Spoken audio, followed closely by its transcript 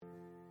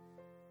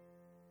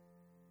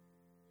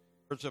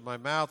Words of my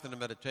mouth and the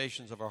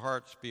meditations of our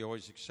hearts be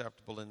always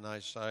acceptable in thy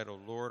sight, O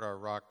Lord, our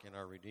rock and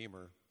our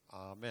Redeemer.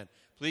 Amen.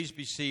 Please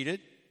be seated.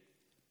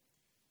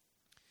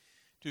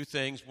 Two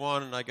things.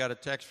 One, and I got a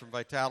text from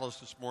Vitalis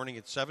this morning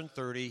at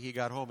 7:30. He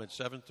got home at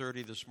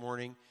 7:30 this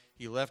morning.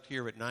 He left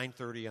here at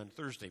 9:30 on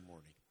Thursday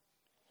morning.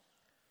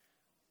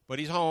 But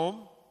he's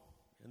home,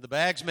 and the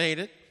bags made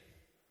it.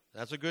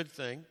 That's a good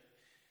thing.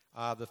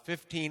 The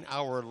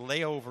 15-hour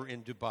layover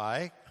in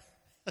Dubai.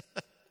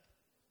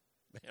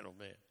 Man, oh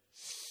man.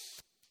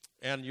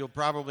 And you'll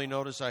probably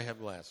notice I have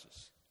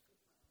glasses.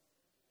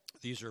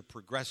 These are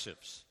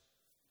progressives.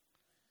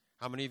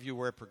 How many of you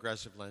wear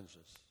progressive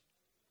lenses?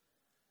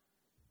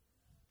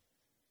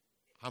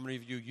 How many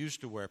of you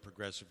used to wear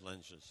progressive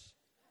lenses?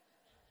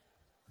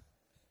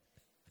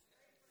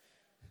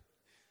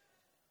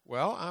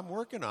 Well, I'm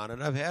working on it.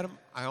 I've had them.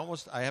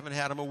 I haven't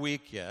had them a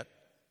week yet,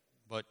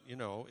 but you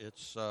know,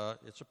 it's a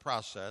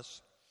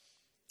process.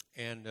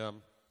 And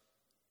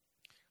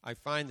I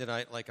find that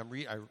I'm going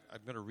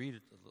to read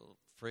a little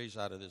phrase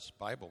out of this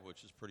Bible,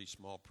 which is pretty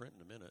small print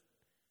in a minute,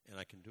 and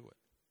I can do it.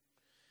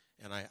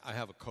 And I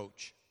have a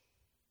coach.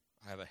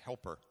 I have a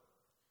helper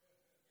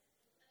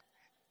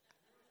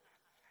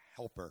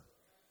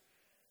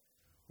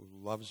who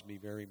loves me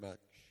very much.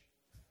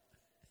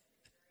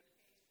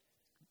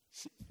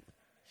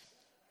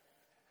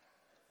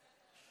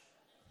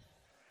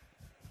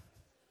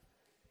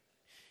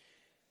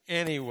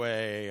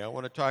 Anyway, I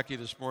want to talk to you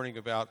this morning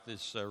about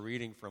this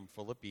reading from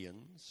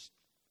Philippians.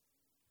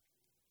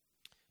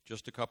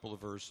 Just a couple of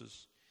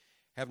verses.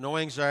 Have no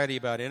anxiety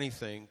about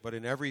anything, but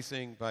in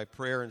everything by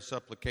prayer and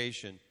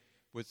supplication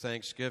with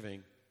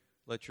thanksgiving,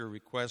 let your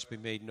requests be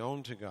made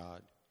known to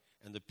God,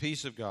 and the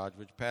peace of God,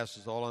 which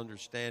passes all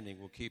understanding,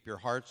 will keep your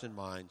hearts and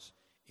minds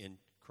in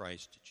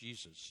Christ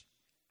Jesus.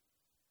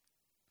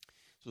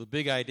 So the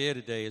big idea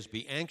today is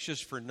be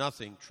anxious for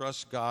nothing,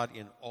 trust God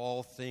in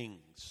all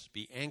things.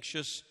 Be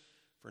anxious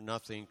for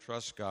nothing,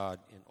 trust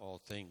God in all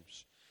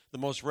things. The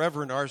Most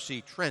Reverend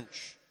R.C.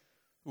 Trench,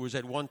 who was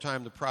at one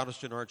time the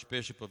Protestant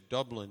Archbishop of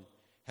Dublin,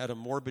 had a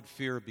morbid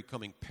fear of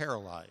becoming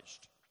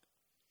paralyzed.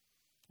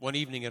 One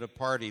evening at a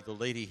party, the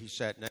lady he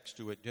sat next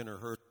to at dinner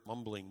heard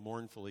mumbling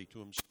mournfully to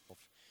himself,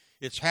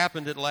 "It's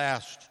happened at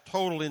last,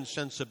 total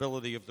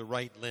insensibility of the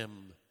right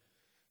limb."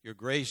 "Your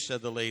Grace,"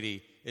 said the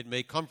lady, "it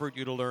may comfort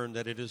you to learn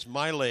that it is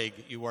my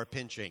leg you are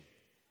pinching."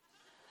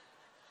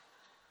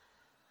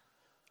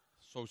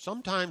 So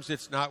sometimes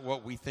it's not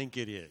what we think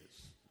it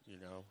is, you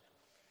know.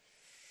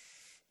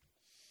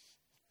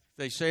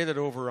 They say that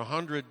over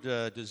 100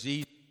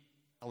 disease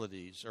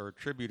maladies are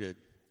attributed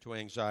to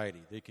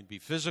anxiety. They can be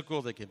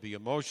physical, they can be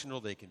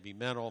emotional, they can be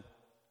mental.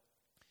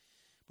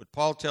 But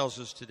Paul tells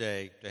us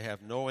today to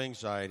have no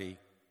anxiety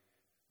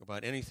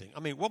about anything.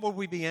 I mean, what would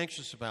we be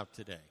anxious about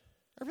today?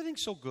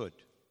 Everything's so good.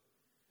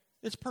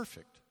 It's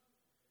perfect.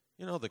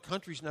 You know, the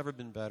country's never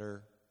been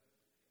better.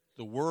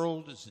 The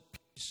world is at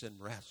peace and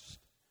rest.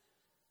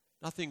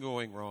 Nothing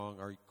going wrong.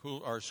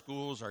 Our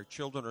schools, our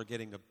children are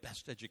getting the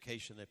best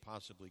education they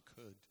possibly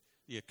could.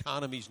 The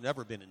economy's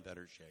never been in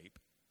better shape.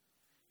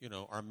 You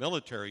know, our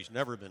military's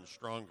never been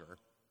stronger.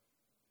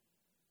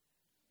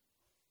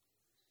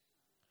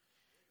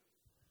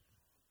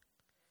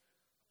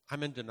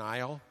 I'm in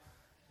denial.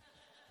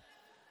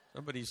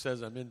 Somebody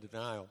says I'm in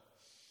denial.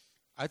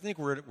 I think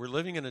we're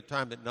living in a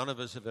time that none of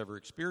us have ever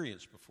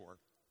experienced before,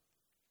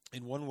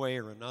 in one way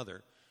or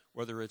another,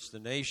 whether it's the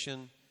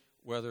nation,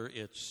 whether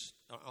it's,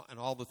 and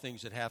all the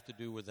things that have to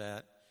do with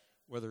that,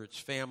 whether it's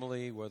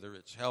family, whether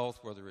it's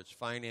health, whether it's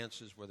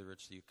finances, whether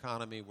it's the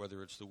economy,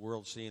 whether it's the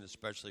world scene,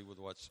 especially with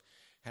what's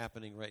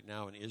happening right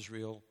now in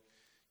Israel.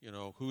 You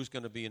know, who's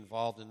going to be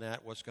involved in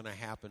that? What's going to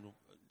happen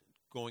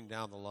going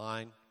down the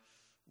line?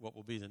 What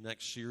will be the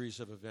next series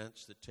of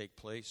events that take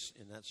place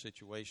in that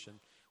situation?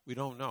 We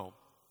don't know.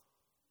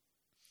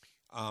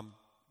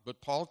 But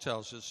Paul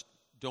tells us,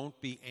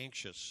 don't be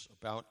anxious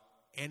about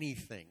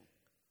anything.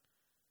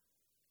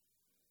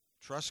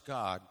 Trust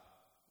God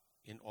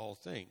in all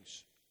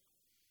things.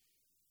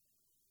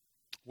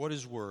 What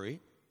is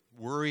worry?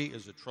 Worry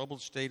is a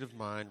troubled state of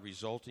mind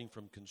resulting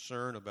from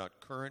concern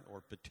about current or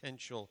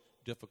potential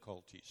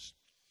difficulties.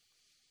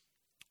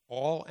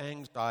 All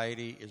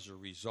anxiety is a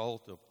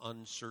result of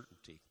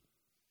uncertainty.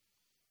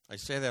 I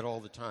say that all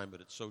the time,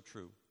 but it's so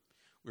true.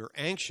 We're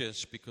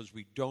anxious because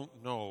we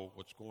don't know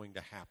what's going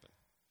to happen.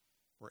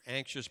 We're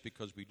anxious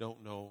because we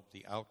don't know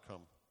the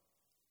outcome.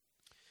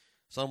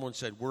 Someone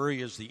said,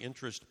 worry is the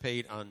interest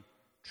paid on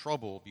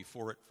trouble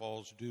before it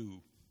falls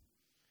due.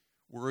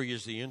 Worry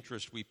is the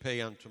interest we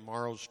pay on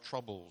tomorrow's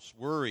troubles.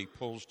 Worry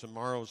pulls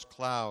tomorrow's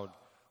cloud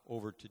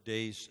over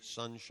today's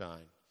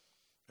sunshine.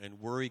 And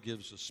worry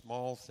gives a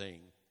small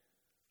thing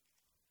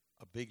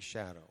a big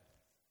shadow.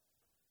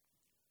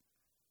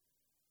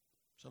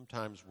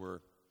 Sometimes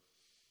we're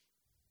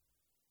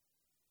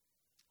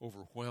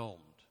overwhelmed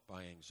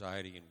by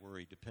anxiety and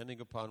worry, depending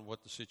upon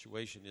what the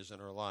situation is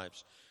in our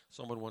lives.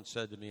 Someone once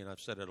said to me, and I've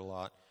said it a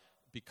lot,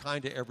 be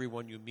kind to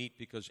everyone you meet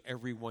because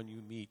everyone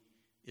you meet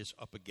is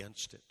up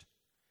against it.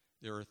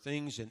 There are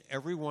things, and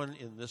everyone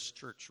in this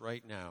church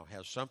right now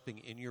has something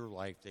in your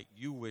life that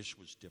you wish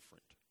was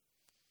different.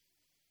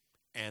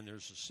 And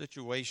there's a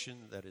situation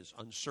that is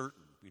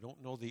uncertain. You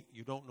don't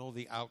know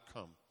the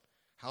outcome.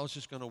 How's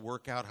this going to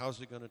work out?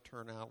 How's it going to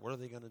turn out? What are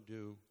they going to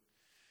do?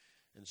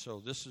 And so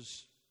this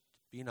is,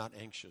 be not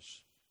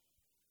anxious.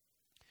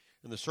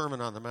 In the Sermon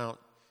on the Mount,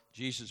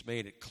 Jesus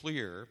made it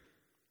clear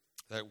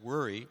that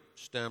worry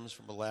stems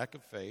from a lack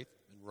of faith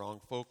and wrong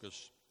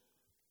focus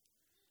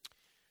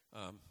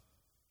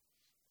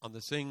on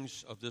the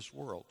things of this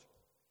world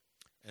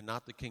and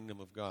not the kingdom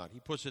of God. He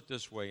puts it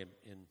this way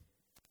in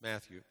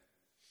Matthew.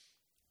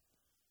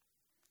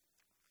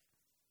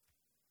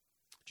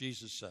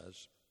 Jesus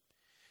says,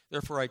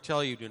 "Therefore I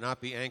tell you, do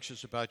not be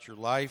anxious about your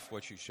life,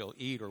 what you shall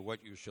eat or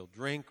what you shall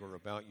drink, or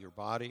about your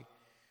body,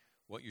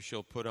 what you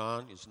shall put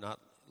on. Is not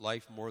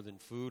life more than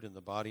food, and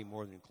the body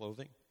more than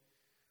clothing?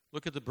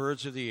 Look at the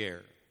birds of the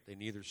air. They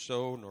neither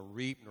sow nor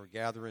reap nor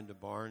gather into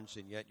barns,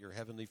 and yet your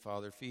heavenly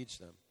Father feeds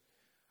them.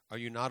 Are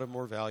you not of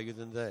more value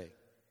than they?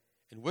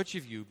 And which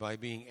of you, by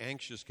being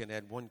anxious, can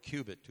add 1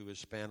 cubit to his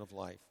span of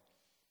life?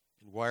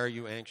 And why are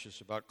you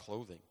anxious about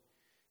clothing?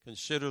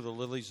 Consider the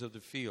lilies of the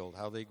field,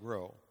 how they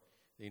grow.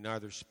 They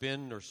neither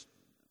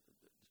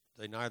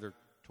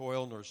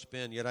toil nor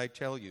spin. Yet I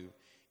tell you,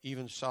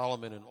 even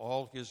Solomon in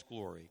all his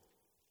glory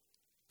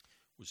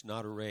was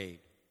not arrayed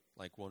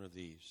like one of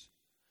these.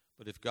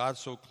 But if God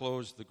so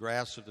clothes the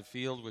grass of the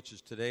field, which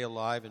is today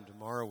alive and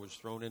tomorrow is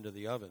thrown into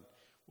the oven,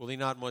 will he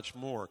not much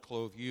more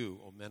clothe you,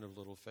 O men of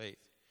little faith?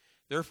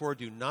 Therefore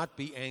do not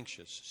be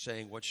anxious,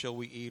 saying, what shall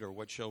we eat, or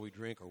what shall we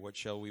drink, or what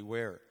shall we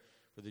wear?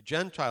 For the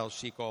Gentiles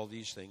seek all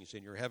these things,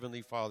 and your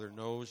heavenly Father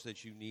knows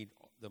that you need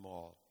them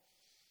all.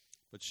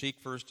 But seek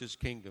first his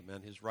kingdom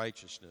and his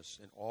righteousness,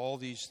 and all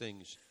these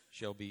things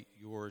shall be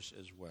yours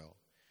as well.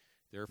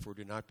 Therefore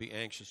do not be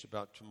anxious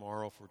about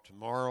tomorrow, for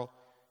tomorrow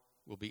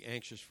will be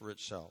anxious for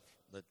itself.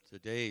 Let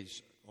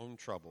today's own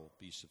trouble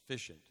be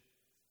sufficient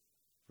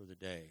for the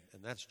day."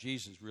 And that's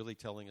Jesus really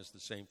telling us the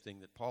same thing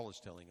that Paul is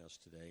telling us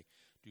today.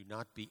 Do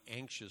not be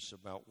anxious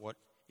about what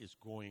is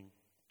going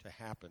to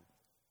happen.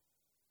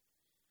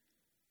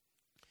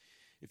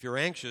 If you're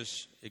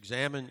anxious,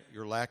 examine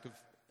your lack of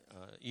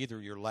either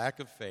your lack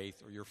of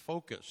faith or your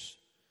focus.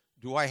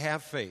 Do I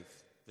have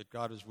faith that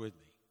God is with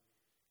me?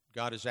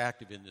 God is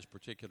active in this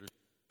particular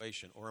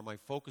situation, or am I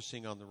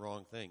focusing on the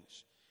wrong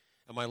things?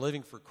 Am I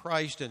living for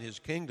Christ and his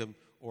kingdom,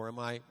 or am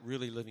I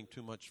really living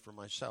too much for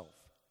myself?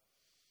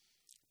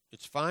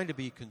 It's fine to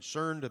be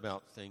concerned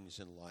about things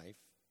in life,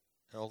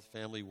 health,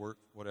 family, work,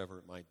 whatever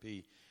it might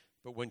be,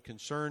 but when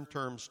concern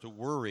turns to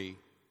worry,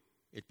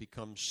 it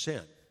becomes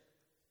sin.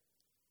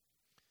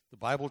 The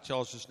Bible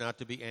tells us not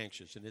to be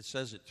anxious, and it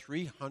says it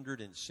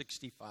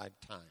 365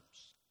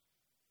 times.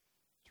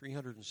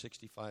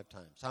 365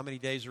 times. How many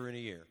days are in a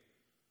year?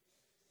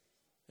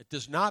 It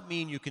does not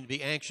mean you can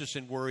be anxious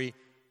and worry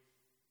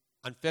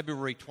on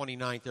February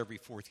 29th every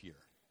fourth year.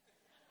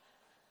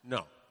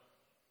 No.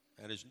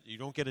 That is, you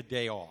don't get a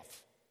day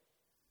off.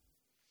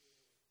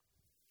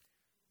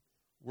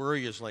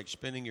 Worry is like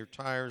spinning your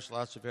tires,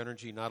 lots of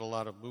energy, not a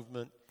lot of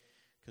movement.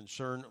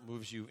 Concern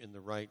moves you in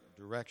the right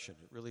direction.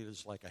 It really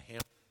is like a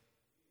hammer.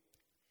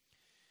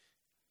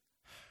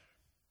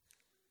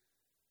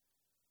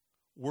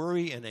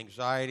 Worry and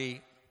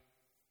anxiety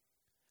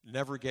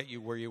never get you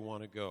where you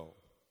want to go.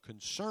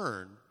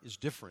 Concern is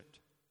different.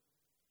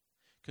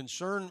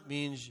 Concern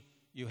means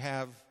you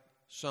have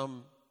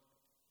some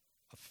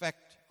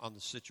effect on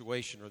the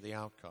situation or the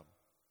outcome.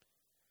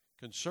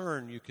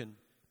 Concern, you can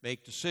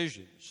make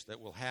decisions that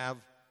will have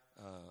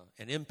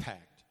an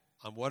impact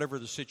on whatever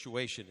the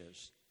situation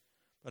is.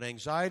 But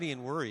anxiety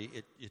and worry,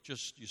 it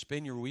just, you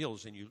spin your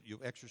wheels and you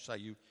exercise,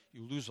 you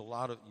use a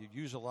lot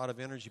of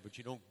energy, but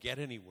you don't get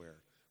anywhere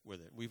with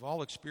it. We've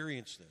all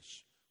experienced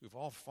this. We've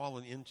all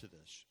fallen into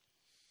this.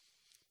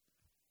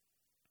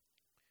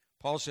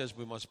 Paul says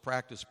we must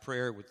practice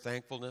prayer with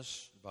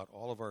thankfulness about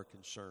all of our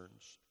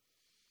concerns.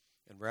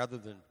 And rather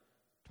than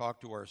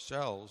talk to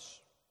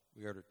ourselves,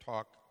 we are to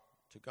talk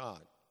to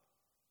God.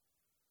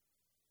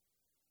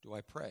 Do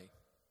I pray?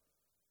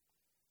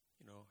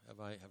 You know,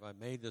 have I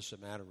made this a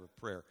matter of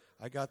prayer?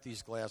 I got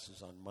these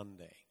glasses on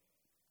Monday.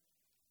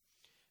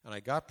 And I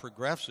got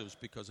progressives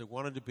because I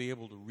wanted to be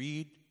able to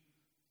read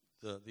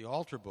the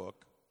altar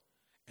book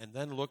and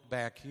then look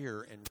back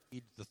here and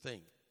read the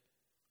thing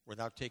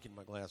without taking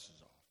my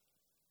glasses off.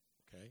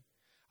 Okay?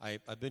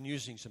 I've been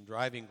using some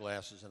driving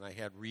glasses and I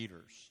had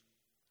readers.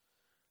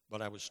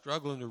 But I was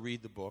struggling to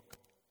read the book,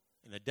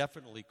 and I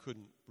definitely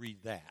couldn't read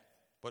that.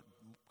 But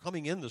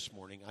coming in this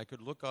morning, I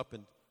could look up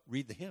and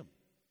read the hymn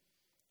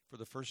for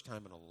the first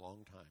time in a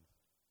long time,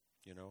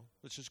 you know,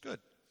 which is good.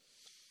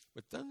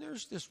 But then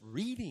there's this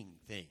reading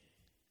thing.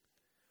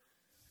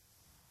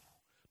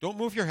 Don't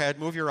move your head,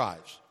 move your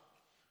eyes.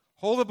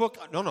 Hold the book.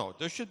 No,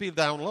 this should be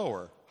down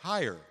lower,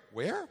 higher.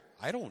 Where?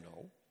 I don't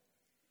know.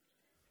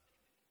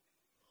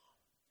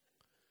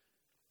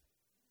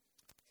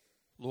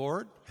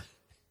 Lord,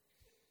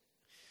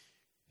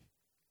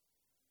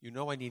 you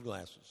know I need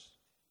glasses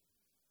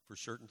for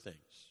certain things.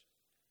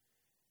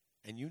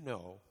 And you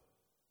know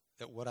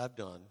that what I've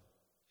done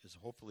is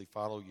hopefully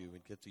follow you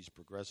and get these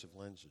progressive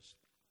lenses.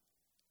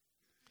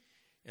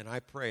 And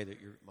I pray that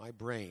my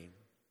brain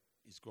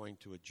is going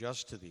to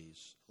adjust to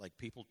these like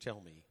people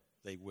tell me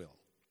they will.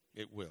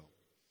 It will.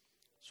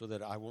 So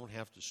that I won't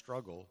have to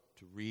struggle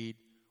to read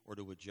or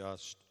to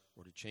adjust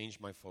or to change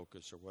my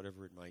focus or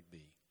whatever it might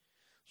be.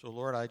 So,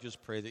 Lord, I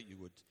just pray that you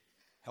would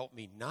help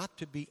me not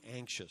to be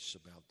anxious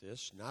about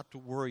this, not to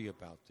worry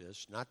about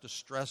this, not to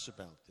stress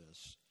about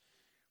this,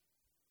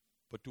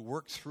 but to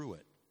work through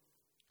it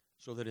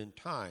so that in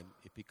time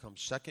it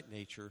becomes second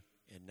nature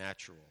and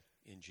natural.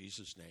 In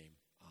Jesus' name,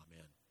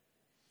 amen.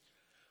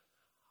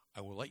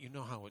 I will let you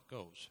know how it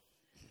goes.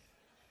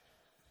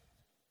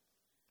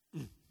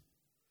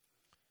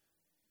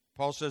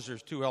 Paul says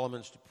there's two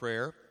elements to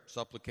prayer: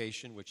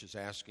 supplication, which is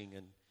asking,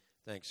 and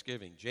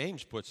thanksgiving.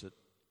 James puts it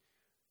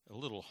a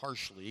little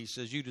harshly. He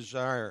says, you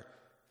desire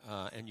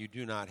and you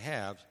do not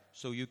have,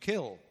 so you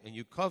kill, and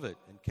you covet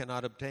and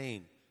cannot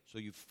obtain, so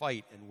you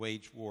fight and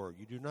wage war.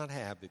 You do not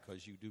have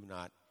because you do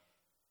not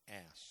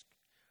ask.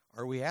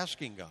 Are we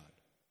asking God?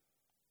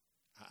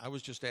 I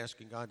was just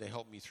asking God to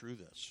help me through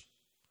this.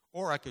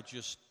 Or I could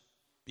just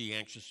be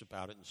anxious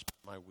about it and spin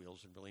my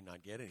wheels and really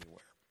not get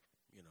anywhere,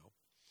 you know.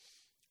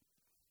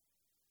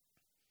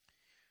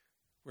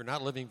 We're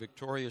not living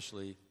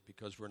victoriously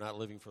because we're not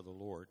living for the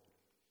Lord.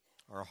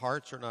 Our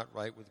hearts are not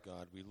right with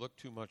God. We look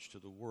too much to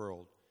the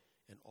world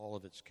and all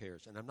of its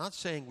cares. And I'm not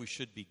saying we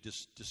should be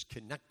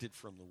disconnected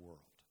from the world.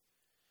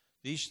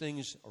 These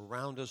things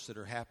around us that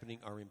are happening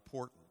are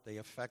important. They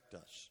affect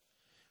us.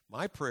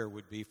 My prayer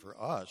would be for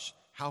us,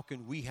 how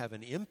can we have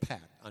an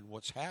impact on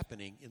what's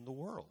happening in the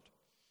world?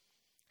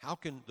 How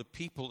can the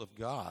people of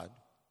God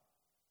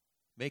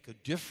make a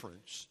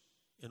difference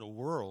in a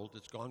world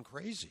that's gone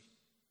crazy,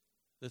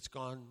 that's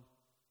gone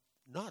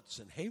nuts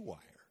and haywire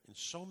in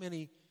so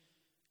many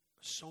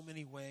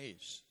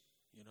ways?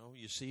 You know,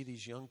 you see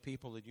these young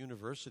people at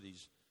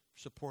universities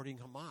supporting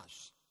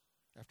Hamas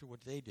after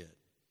what they did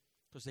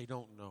because they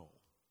don't know.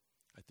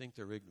 I think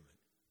they're ignorant.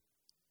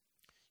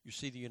 You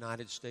see the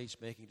United States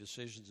making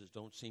decisions that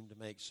don't seem to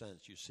make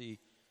sense. You see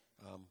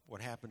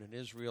what happened in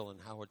Israel and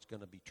how it's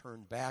going to be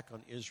turned back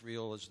on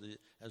Israel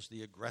as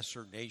the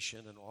aggressor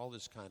nation and all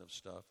this kind of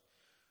stuff,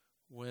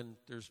 when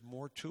there's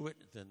more to it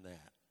than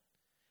that.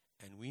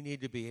 And we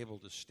need to be able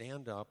to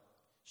stand up,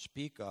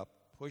 speak up,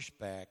 push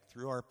back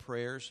through our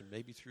prayers and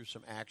maybe through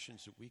some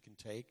actions that we can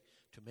take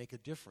to make a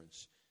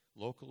difference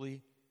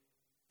locally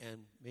and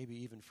maybe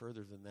even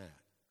further than that.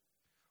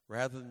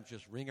 Rather than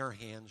just wring our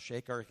hands,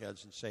 shake our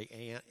heads, and say,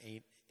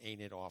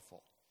 ain't it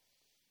awful?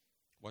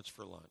 What's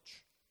for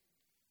lunch?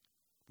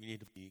 We need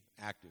to be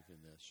active in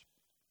this.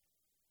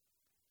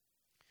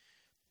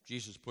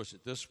 Jesus puts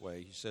it this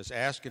way. He says,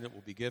 ask and it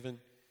will be given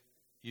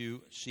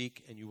you,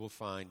 seek and you will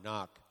find,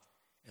 knock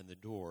and the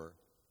door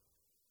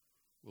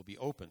will be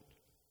opened.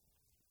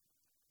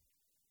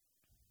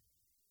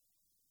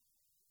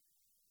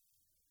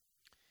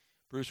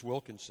 Bruce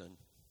Wilkinson,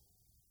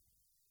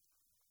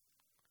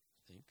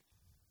 I think.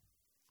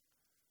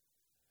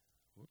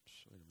 Whoops,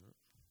 wait a minute.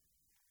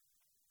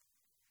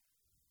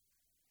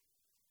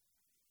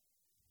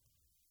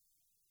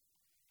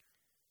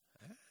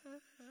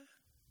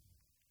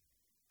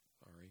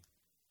 Sorry.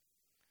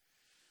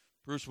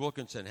 Bruce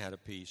Wilkinson had a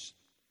piece.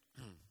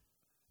 He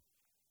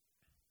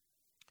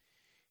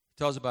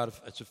tells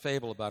it's a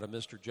fable about a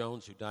Mr.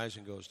 Jones who dies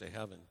and goes to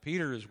heaven.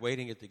 Peter is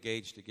waiting at the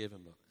gates to give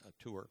him a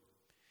tour.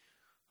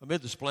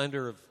 Amid the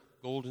splendor of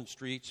golden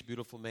streets,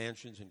 beautiful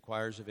mansions, and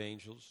choirs of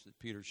angels that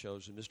Peter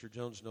shows him, Mr.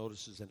 Jones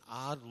notices an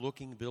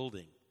odd-looking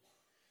building.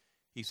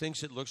 He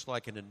thinks it looks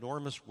like an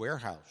enormous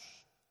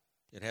warehouse.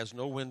 It has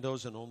no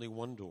windows and only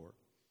one door.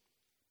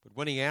 But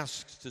when he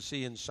asks to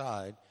see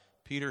inside,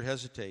 Peter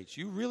hesitates.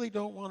 You really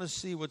don't want to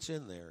see what's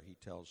in there, he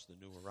tells the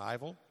new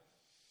arrival.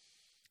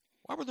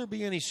 Why would there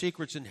be any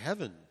secrets in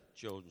heaven,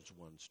 Jones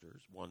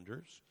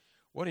wonders.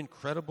 What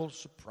incredible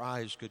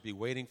surprise could be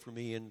waiting for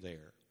me in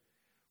there?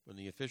 When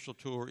the official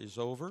tour is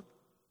over,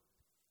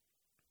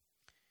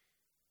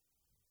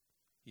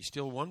 he's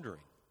still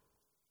wondering.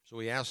 So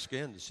he asks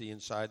again to see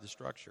inside the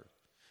structure.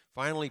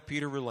 Finally,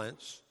 Peter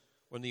relents.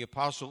 When the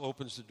apostle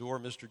opens the door,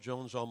 Mr.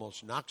 Jones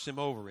almost knocks him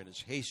over in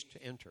his haste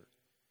to enter.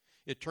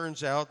 It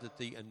turns out that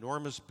the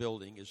enormous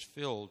building is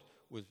filled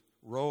with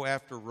row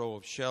after row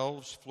of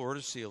shelves, floor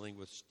to ceiling,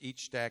 with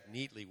each stacked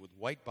neatly with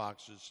white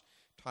boxes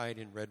tied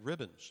in red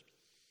ribbons.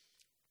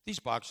 These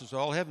boxes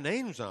all have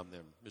names on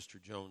them, Mr.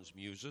 Jones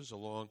muses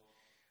along,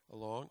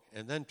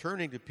 and then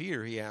turning to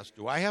Peter, he asks,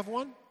 do I have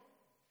one?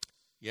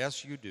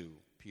 Yes, you do.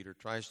 Peter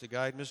tries to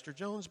guide Mr.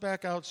 Jones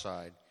back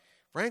outside.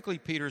 Frankly,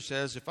 Peter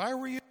says, if I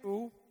were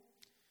you,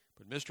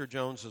 but Mr.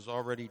 Jones is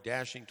already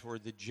dashing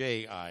toward the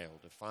J aisle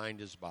to find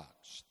his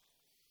box.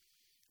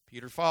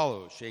 Peter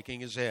follows, shaking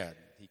his head.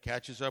 He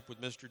catches up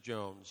with Mr.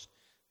 Jones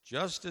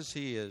just as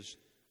he is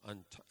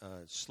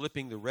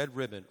slipping the red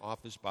ribbon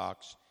off his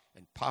box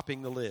and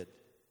popping the lid.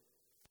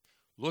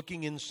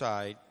 Looking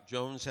inside,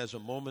 Jones has a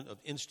moment of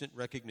instant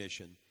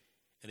recognition,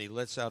 and he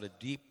lets out a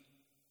deep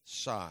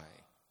sigh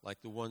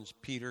like the ones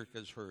Peter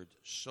has heard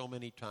so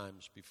many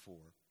times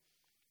before.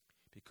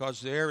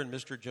 Because there in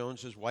Mr.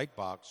 Jones's white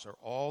box are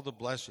all the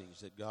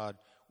blessings that God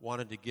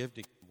wanted to give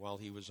to him while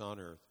he was on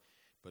earth,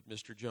 but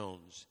Mr.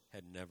 Jones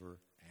had never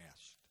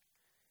asked.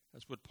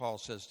 That's what Paul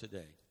says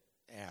today.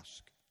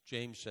 Ask.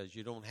 James says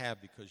you don't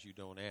have because you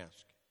don't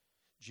ask.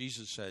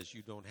 Jesus says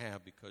you don't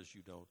have because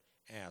you don't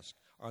ask.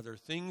 Are there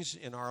things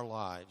in our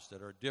lives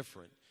that are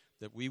different,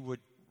 that we would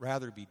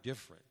rather be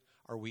different?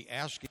 Are we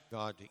asking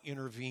God to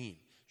intervene,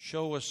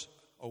 show us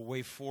a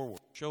way forward,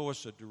 show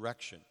us a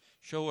direction,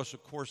 show us a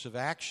course of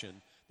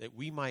action that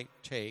we might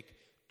take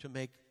to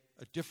make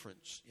a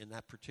difference in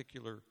that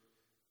particular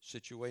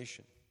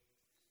situation?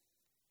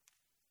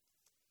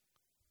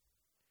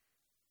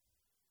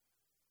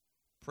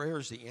 Prayer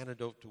is the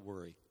antidote to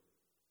worry.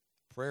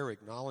 Prayer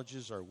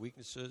acknowledges our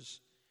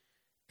weaknesses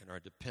and our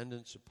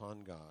dependence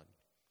upon God.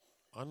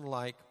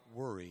 Unlike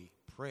worry,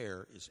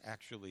 prayer is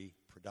actually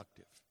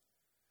productive.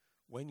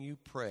 When you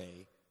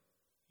pray,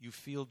 you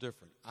feel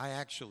different. I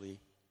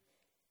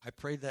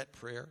prayed that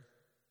prayer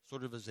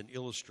sort of as an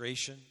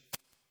illustration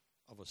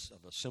of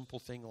a simple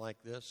thing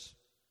like this.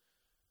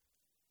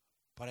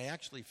 But I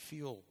actually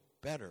feel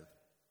better.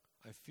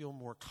 I feel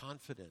more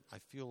confident. I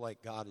feel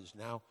like God is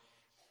now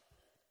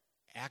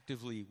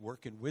actively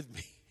working with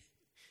me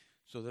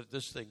so that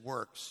this thing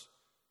works,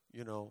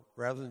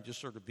 rather than just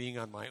sort of being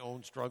on my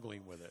own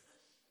struggling with it.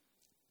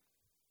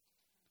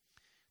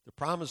 The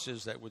promise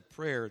is that with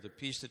prayer, the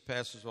peace that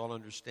passes all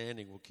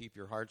understanding will keep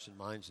your hearts and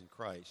minds in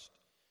Christ.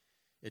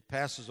 It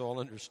passes all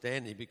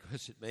understanding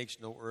because it makes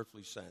no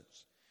earthly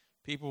sense.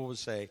 People will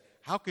say,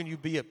 how can you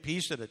be at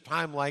peace at a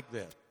time like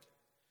this?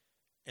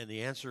 And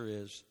the answer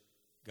is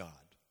God.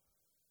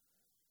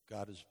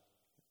 God is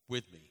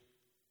with me.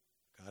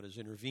 God is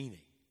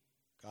intervening.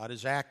 God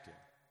is active.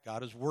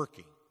 God is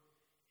working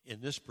in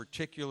this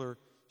particular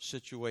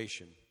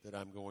situation that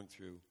I'm going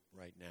through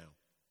right now.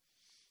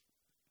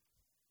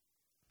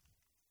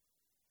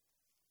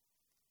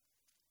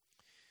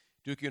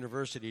 Duke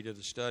University did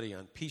a study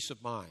on peace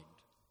of mind.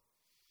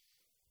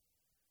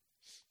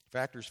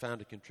 Factors found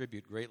to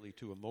contribute greatly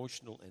to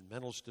emotional and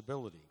mental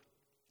stability.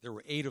 There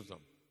were 8 of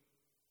them.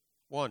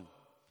 1,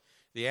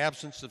 the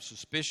absence of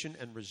suspicion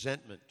and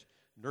resentment.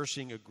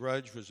 Nursing a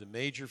grudge was a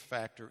major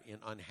factor in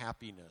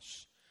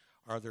unhappiness.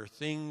 Are there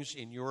things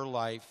in your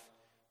life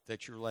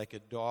that you're like a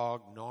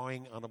dog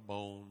gnawing on a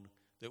bone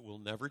that will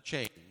never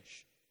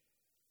change,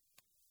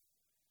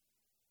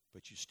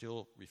 but you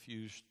still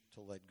refuse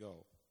to let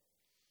go?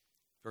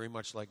 Very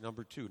much like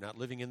number 2, not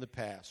living in the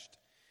past.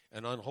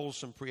 An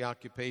unwholesome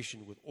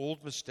preoccupation with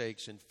old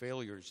mistakes and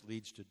failures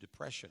leads to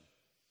depression.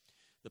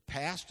 The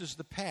past is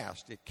the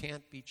past. It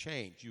can't be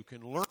changed. You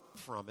can learn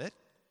from it.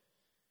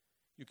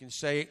 You can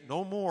say,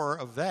 no more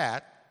of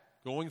that.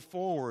 Going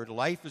forward,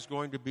 life is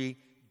going to be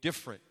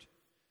different.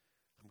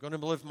 I'm going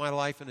to live my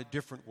life in a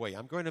different way.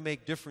 I'm going to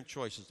make different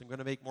choices. I'm going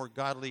to make more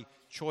godly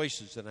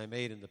choices than I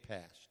made in the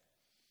past.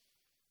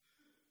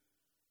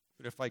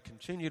 But if I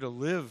continue to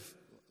live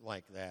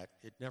like that,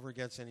 it never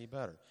gets any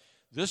better.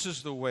 This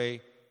is the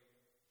way,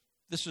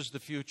 this is the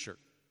future.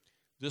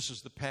 This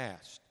is the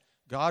past.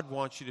 God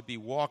wants you to be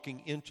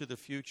walking into the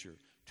future.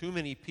 Too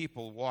many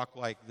people walk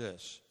like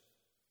this,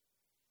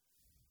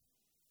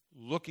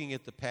 looking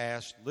at the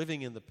past,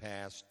 living in the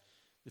past.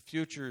 The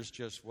future is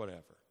just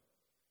whatever.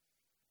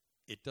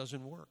 It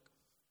doesn't work.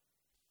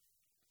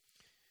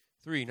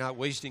 3, not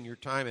wasting your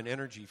time and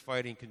energy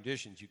fighting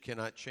conditions you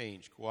cannot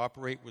change.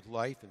 Cooperate with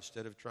life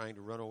instead of trying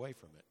to run away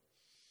from it.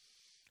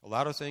 A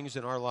lot of things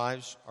in our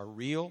lives are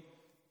real,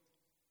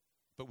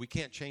 but we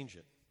can't change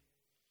it.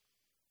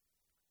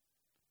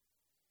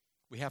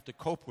 We have to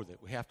cope with it.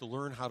 We have to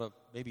learn how to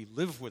maybe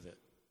live with it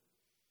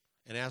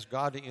and ask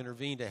God to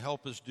intervene to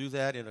help us do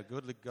that in a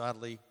good,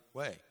 godly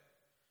way.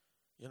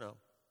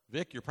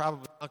 Vic, you're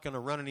probably not going to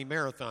run any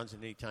marathons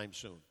anytime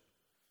soon,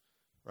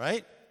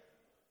 right?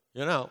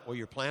 Well,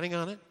 you're planning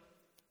on it?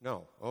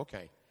 No.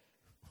 Okay.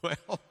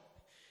 Well,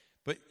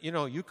 but,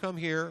 you come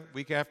here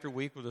week after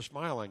week with a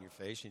smile on your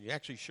face, and you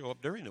actually show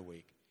up during the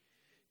week.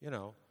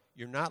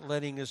 You're not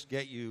letting us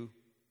get you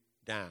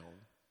down,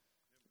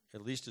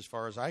 at least as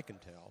far as I can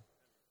tell,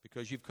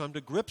 because you've come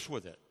to grips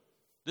with it.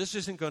 This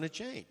isn't going to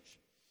change,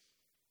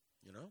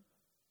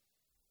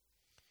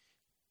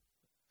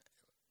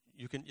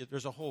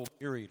 There's a whole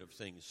myriad of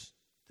things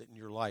that in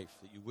your life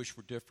that you wish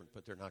were different,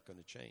 but they're not going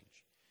to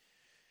change.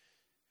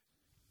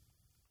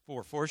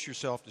 4, force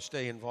yourself to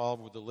stay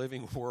involved with the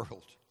living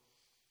world.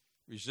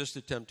 Resist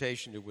the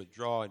temptation to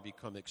withdraw and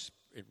become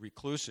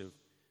reclusive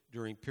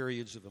during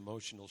periods of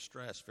emotional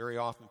stress. Very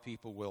often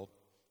people will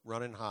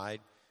run and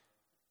hide.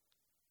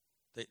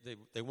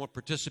 They won't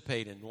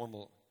participate in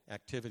normal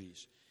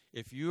activities.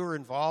 If you're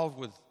involved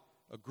with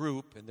a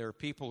group and there are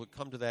people that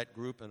come to that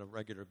group on a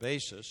regular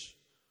basis,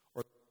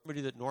 or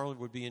somebody that normally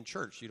would be in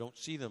church, you don't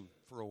see them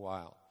for a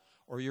while,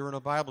 or you're in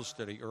a Bible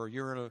study, or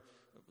you're in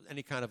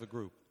any kind of a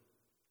group,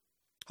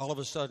 all of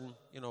a sudden,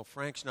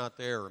 Frank's not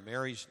there or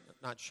Mary's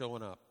not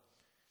showing up.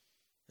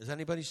 Has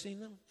anybody seen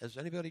them? Has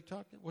anybody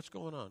talked to them? What's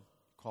going on?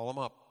 Call them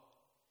up.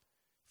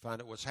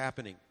 Find out what's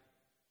happening.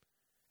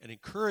 and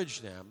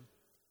encourage them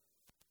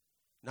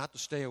not to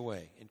stay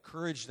away.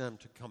 Encourage them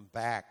to come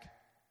back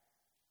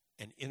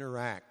and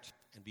interact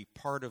and be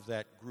part of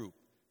that group.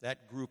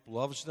 That group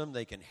loves them.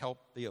 They can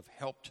be of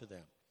help to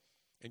them.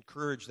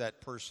 Encourage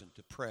that person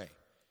to pray.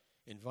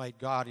 Invite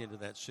God into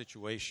that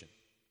situation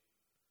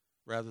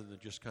rather than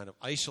just kind of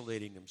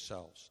isolating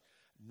themselves.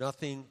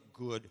 Nothing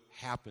good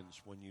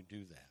happens when you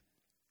do that.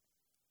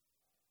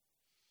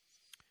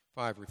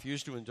 5,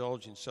 refuse to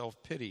indulge in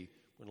self-pity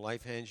when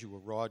life hands you a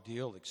raw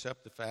deal.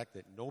 Accept the fact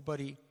that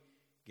nobody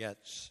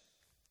gets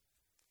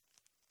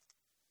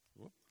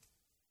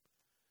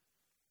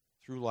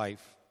through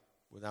life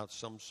without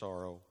some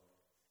sorrow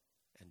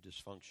and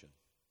dysfunction.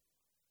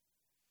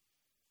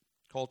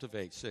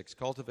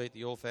 Cultivate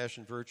the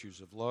old-fashioned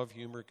virtues of love,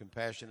 humor,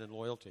 compassion, and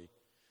loyalty.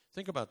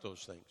 Think about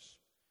those things.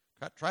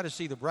 Try to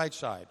see the bright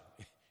side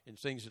in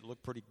things that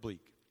look pretty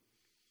bleak.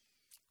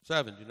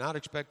 7, do not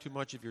expect too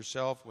much of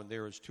yourself when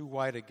there is too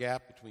wide a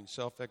gap between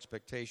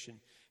self-expectation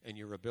and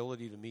your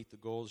ability to meet the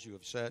goals you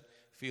have set.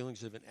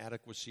 Feelings of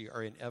inadequacy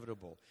are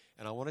inevitable.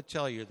 And I want to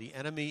tell you, the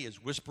enemy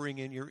is whispering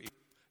in your ear,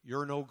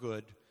 you're no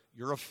good,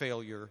 you're a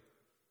failure.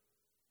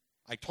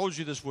 I told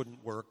you this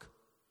wouldn't work.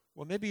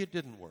 Well, maybe it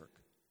didn't work.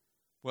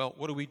 Well,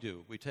 what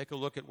do? We take a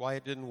look at why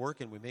it didn't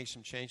work and we make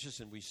some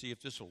changes and we see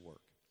if this will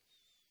work.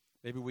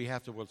 Maybe we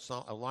have to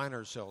align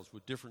ourselves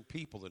with different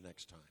people the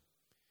next time.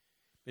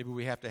 Maybe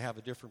we have to have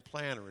a different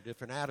plan or a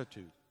different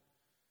attitude.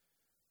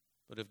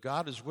 But if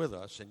God is with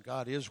us, and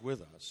God is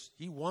with us,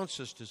 He wants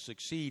us to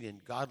succeed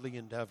in godly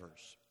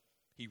endeavors.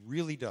 He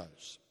really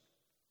does.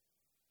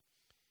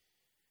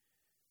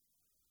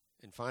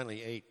 And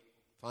finally, 8,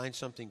 find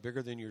something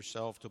bigger than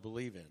yourself to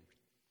believe in.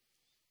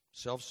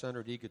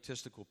 Self-centered,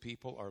 egotistical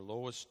people are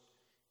lowest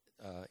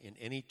in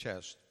any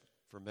test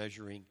for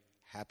measuring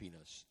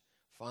happiness.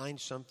 Find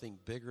something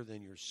bigger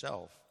than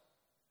yourself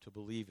to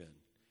believe in.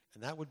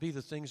 And that would be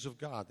the things of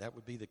God. That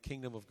would be the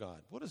kingdom of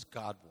God. What does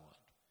God want?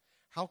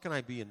 How can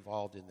I be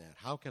involved in that?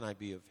 How can I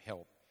be of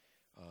help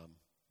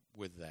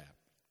with that?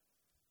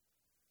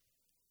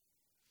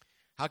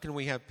 How can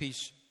we have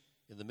peace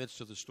in the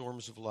midst of the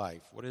storms of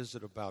life? What is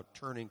it about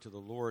turning to the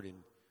Lord in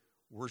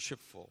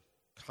worshipful,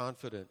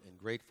 confident, and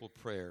grateful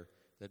prayer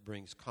that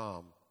brings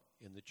calm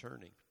in the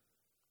churning?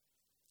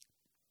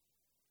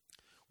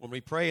 When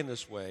we pray in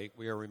this way,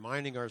 we are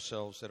reminding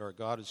ourselves that our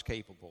God is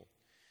capable.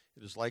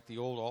 It is like the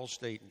old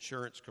Allstate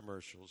insurance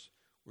commercials.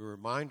 We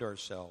remind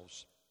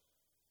ourselves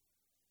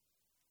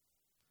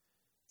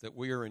that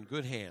we are in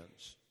good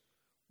hands.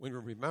 When we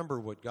remember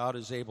what God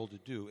is able to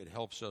do, it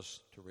helps us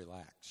to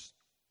relax.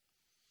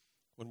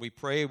 When we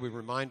pray, we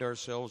remind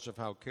ourselves of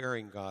how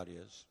caring God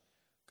is.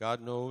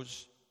 God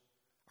knows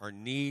our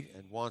need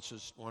and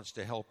wants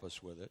to help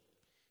us with it.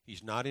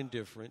 He's not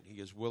indifferent.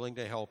 He is willing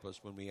to help us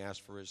when we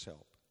ask for His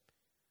help.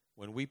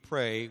 When we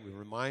pray, we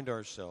remind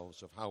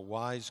ourselves of how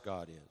wise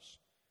God is.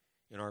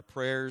 In our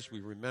prayers, we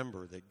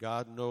remember that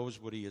God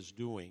knows what He is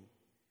doing.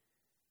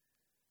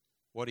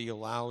 What He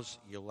allows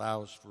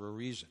for a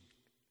reason.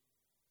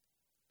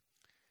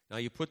 Now,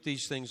 you put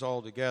these things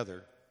all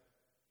together,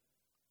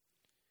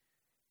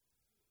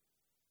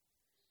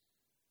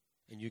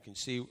 and you can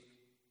see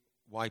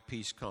why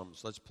peace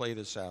comes. Let's play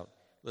this out.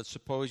 Let's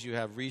suppose you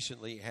have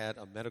recently had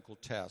a medical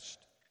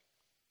test.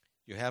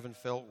 You haven't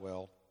felt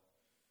well,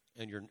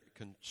 and you're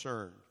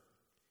concerned.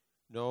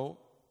 No,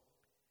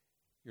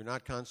 you're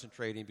not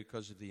concentrating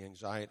because of the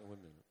anxiety. Wait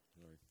a minute.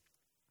 Sorry.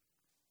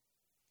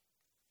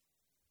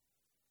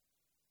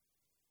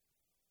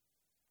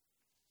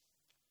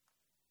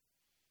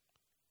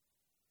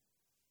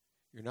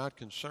 You're not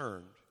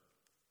concerned.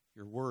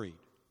 You're worried.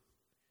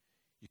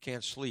 You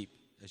can't sleep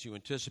as you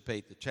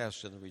anticipate the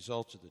test and the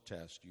results of the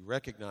test. You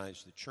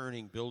recognize the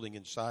churning building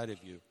inside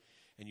of you,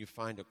 and you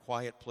find a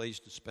quiet place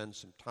to spend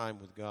some time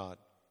with God.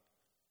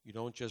 You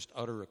don't just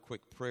utter a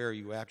quick prayer.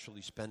 You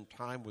actually spend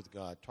time with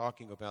God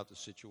talking about the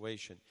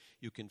situation.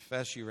 You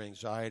confess your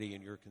anxiety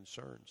and your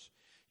concerns.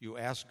 You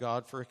ask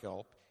God for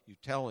help. You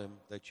tell Him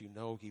that you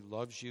know He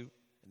loves you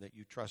and that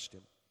you trust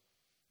Him.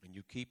 And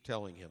you keep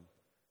telling Him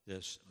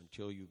this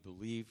until you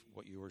believe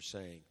what you are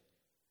saying.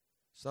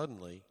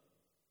 Suddenly,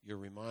 you're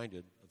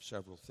reminded of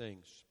several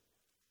things.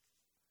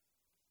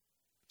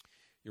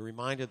 You're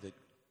reminded that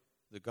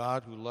the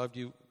God who loved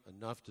you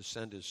enough to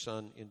send His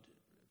Son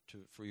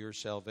for your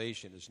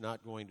salvation is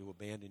not going to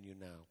abandon you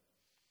now.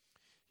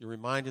 You're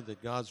reminded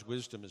that God's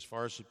wisdom is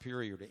far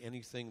superior to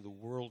anything the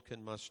world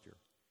can muster.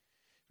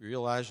 You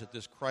realize that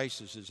this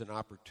crisis is an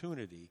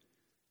opportunity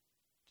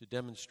to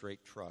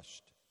demonstrate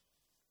trust.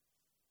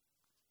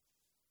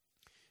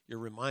 You're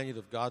reminded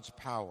of God's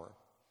power.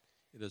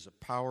 It is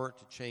a power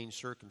to change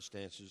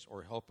circumstances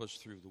or help us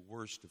through the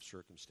worst of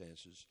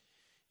circumstances.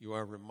 You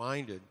are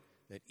reminded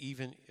that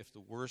even if the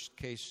worst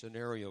case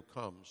scenario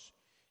comes,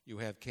 you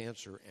have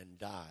cancer and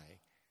die,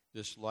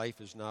 this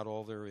life is not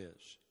all there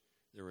is.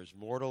 There is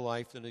more to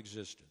life than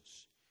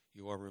existence.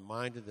 You are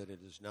reminded that it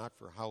is not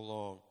how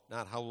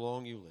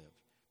long you live,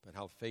 but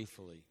how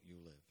faithfully you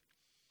live.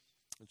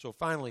 And so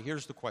finally,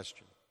 here's the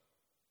question.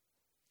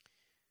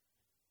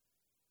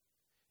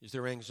 Is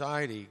there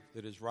anxiety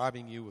that is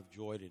robbing you of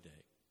joy today?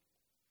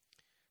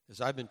 As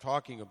I've been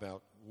talking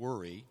about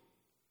worry,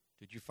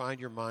 did you find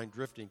your mind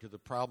drifting to the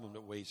problem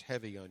that weighs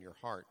heavy on your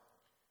heart?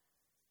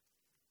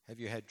 Have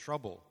you had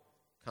trouble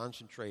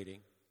concentrating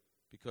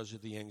because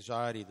of the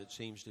anxiety that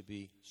seems to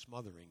be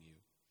smothering you?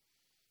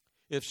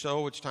 If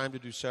so, it's time to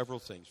do several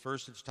things.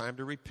 First, it's time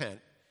to repent.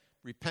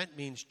 Repent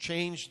means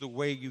change the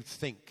way you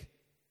think.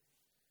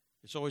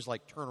 It's always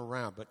like turn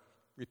around, but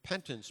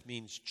repentance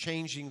means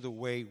changing the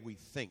way we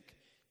think,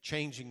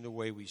 changing the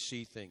way we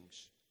see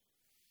things.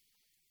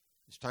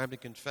 It's time to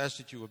confess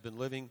that you have been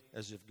living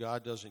as if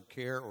God doesn't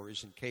care or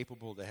isn't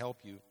capable to help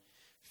you.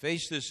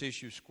 Face this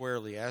issue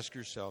squarely. Ask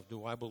yourself,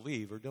 do I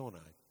believe or don't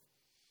I?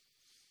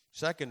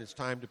 Second, it's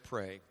time to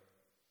pray.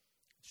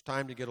 It's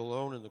time to get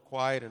alone in the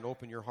quiet and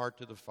open your heart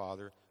to the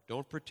Father.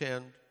 Don't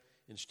pretend.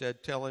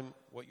 Instead, tell Him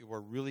what you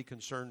are really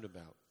concerned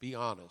about. Be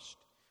honest.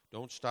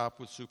 Don't stop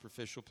with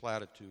superficial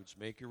platitudes.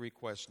 Make your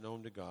requests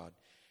known to God.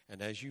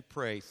 And as you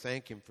pray,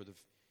 thank Him for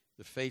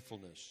the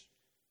faithfulness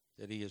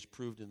that He has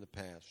proved in the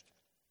past.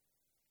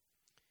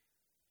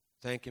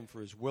 Thank Him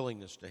for His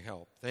willingness to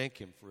help. Thank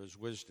Him for His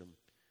wisdom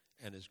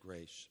and His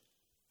grace.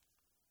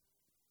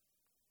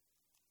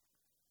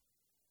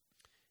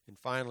 And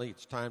finally,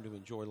 it's time to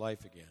enjoy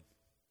life again.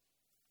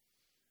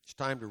 It's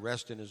time to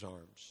rest in His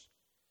arms.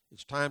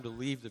 It's time to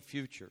leave the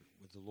future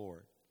with the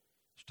Lord.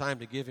 It's time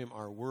to give Him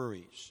our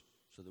worries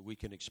so that we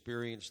can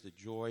experience the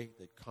joy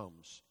that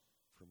comes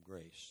from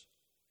grace.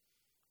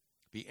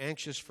 Be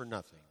anxious for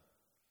nothing.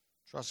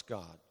 Trust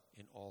God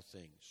in all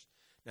things.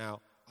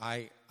 Now,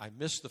 I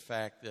miss the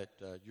fact that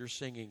you're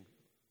singing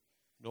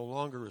No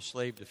Longer a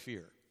Slave to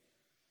Fear.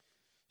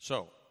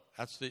 So,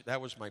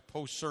 that was my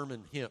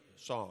post-sermon hymn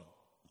song.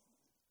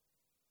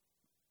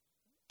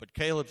 But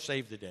Caleb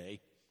saved the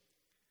day.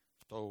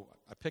 So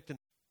I picked an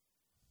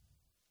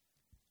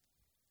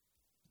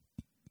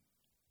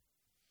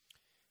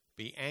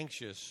Be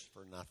anxious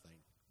for nothing.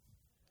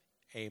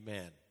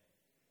 Amen.